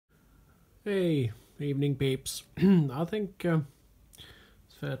Hey, evening peeps. I think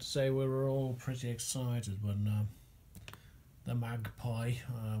it's fair to say we were all pretty excited when the MagPi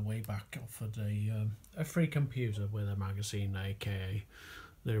way back offered a free computer with a magazine, aka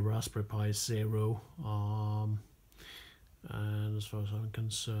the Raspberry Pi Zero. And as far as I'm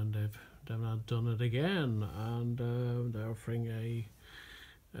concerned, they've not done it again, and they're offering a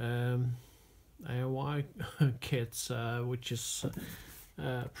AIY kit, which is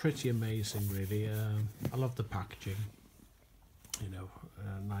pretty amazing, really. I love the packaging. You know,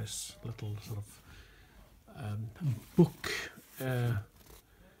 a nice little sort of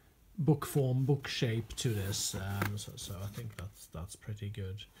book form, book shape to this. So I think that's pretty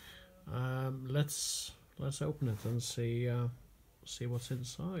good. Let's open it and see what's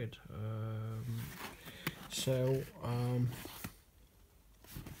inside.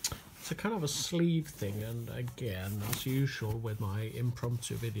 It's a kind of a sleeve thing, and again, as usual with my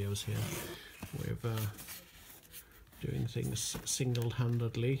impromptu videos here, we're doing things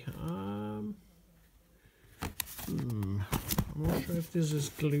single-handedly. I'm not sure if this is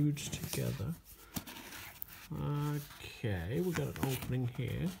glued together. Okay, we've got an opening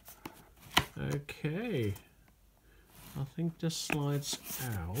here. Okay, I think this slides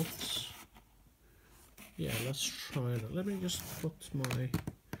out. Yeah, let's try that. Let me just put my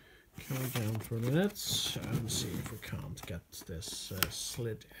camera down for a minute and see if we can't get this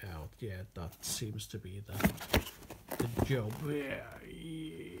slid out. Yeah, that seems to be the job. Yeah,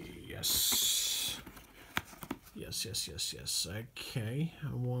 yes. Okay,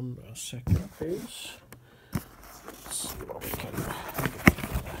 one second, please. Let's see what we can do.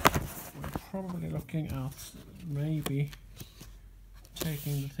 We're probably looking at maybe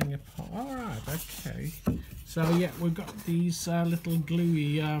taking the thing apart. All right, okay. So yeah, we've got these little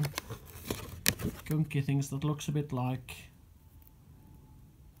gluey gunky things that looks a bit like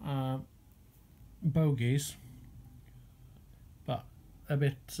bogies, but a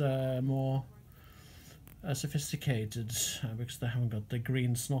bit more sophisticated because they haven't got the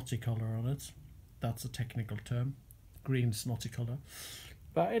green snotty colour on it. That's a technical term, green snotty colour.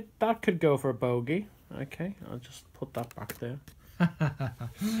 But that could go for a bogey. Okay, I'll just put that back there.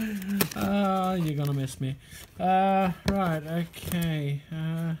 You're gonna miss me. Right, okay.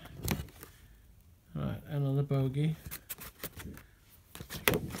 Right, another bogey.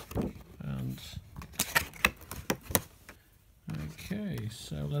 And okay,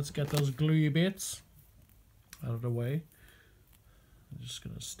 so let's get those gluey bits out of the way. I'm just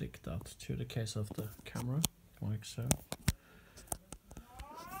gonna stick that to the case of the camera, like so.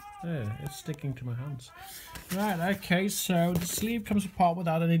 There, it's sticking to my hands. Right, okay, so the sleeve comes apart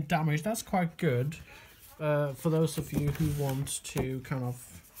without any damage. That's quite good for those of you who want to kind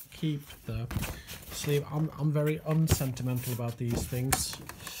of keep the sleeve. I'm very unsentimental about these things,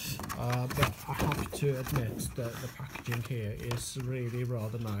 but I have to admit that the packaging here is really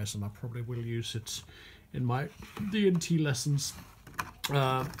rather nice, and I probably will use it in my D&T lessons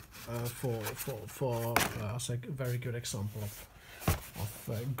for as a very good example of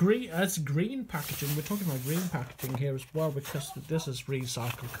green. That's green packaging. We're talking about green packaging here as well, because this is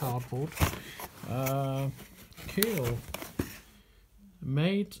recycled cardboard. Cool.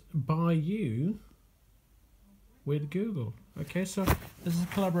 Made by you with Google. Okay, so this is a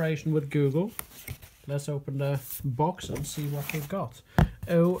collaboration with Google. Let's open the box and see what we've got.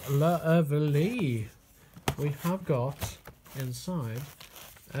 Oh, lovely. We have got inside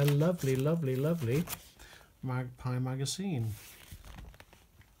a lovely MagPi magazine.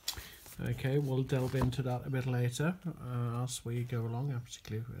 Okay, we'll delve into that a bit later as we go along.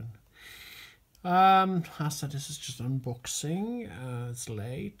 Particularly, I said this is just unboxing. It's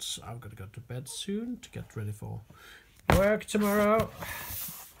late. I've got to go to bed soon to get ready for work tomorrow.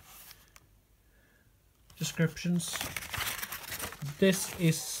 Descriptions. This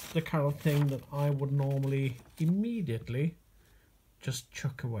is the kind of thing that I would normally immediately just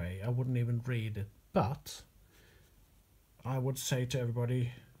chuck away. I wouldn't even read it, but I would say to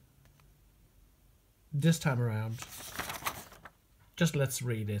everybody, this time around, just let's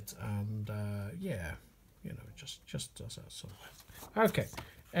read it, and yeah, you know, just as a sort of. Okay,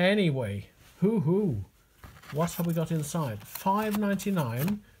 anyway, what have we got inside?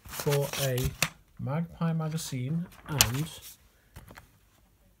 $5.99 for a MagPi magazine and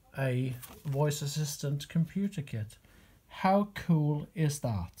a voice assistant computer kit. How cool is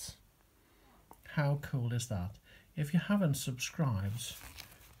that? How cool is that? If you haven't subscribed,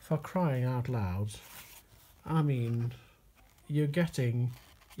 for crying out loud, I mean, you're getting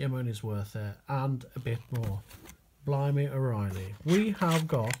your money's worth there and a bit more. Blimey O'Reilly. We have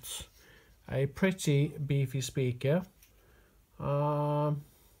got a pretty beefy speaker,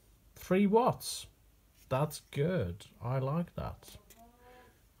 3 watts. That's good. I like that.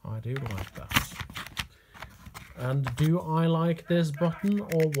 I do like that. And do I like this button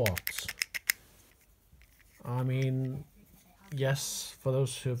or what? I mean, yes, for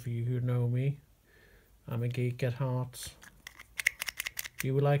those of you who know me, I'm a geek at heart. Do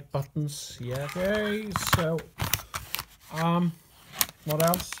you like buttons? Yeah. Okay, so what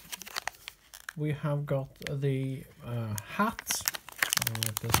else? We have got the hat. I don't know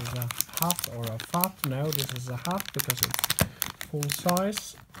if this is a hat or a fat. No, this is a hat because it's full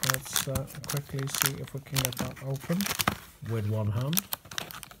size. Let's quickly see if we can get that open with one hand.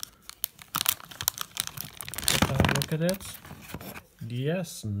 Let's have a look at it.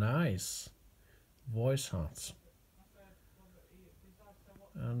 Yes, nice. Voice hats.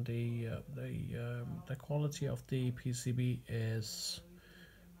 And the quality of the PCB is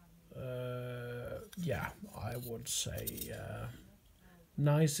yeah, I would say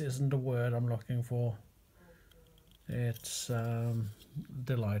nice isn't the word I'm looking for. It's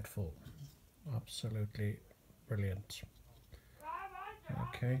delightful, absolutely brilliant.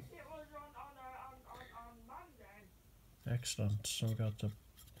 Okay, excellent. So we got the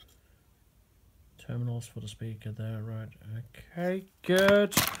terminals for the speaker there, right? Okay,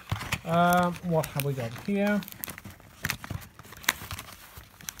 good. What have we got here?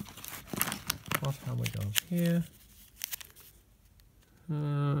 What have we got here?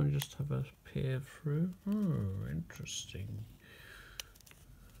 Just have a peer through. Oh, interesting.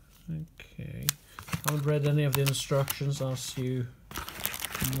 Okay, I haven't read any of the instructions, as you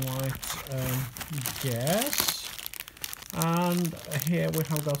might guess. And here we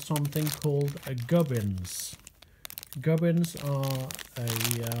have got something called gubbins. Gubbins are a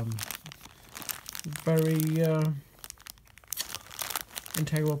very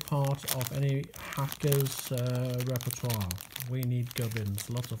integral part of any hacker's repertoire. We need gubbins,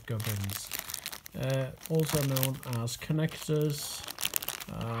 lots of gubbins. Also known as connectors.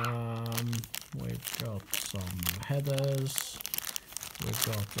 We've got some headers. We've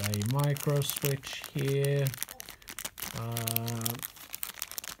got a micro switch here.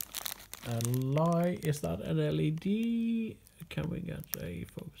 Is that an LED? Can we get a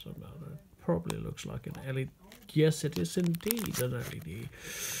focus on that? It probably looks like an LED. Yes, it is indeed an LED.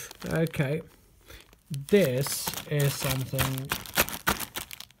 Okay, this is something.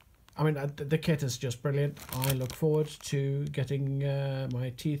 I mean, the kit is just brilliant. I look forward to getting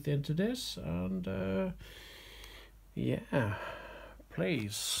my teeth into this, and yeah,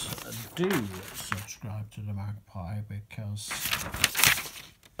 please do subscribe to the MagPi, because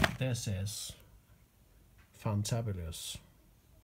this is fantabulous.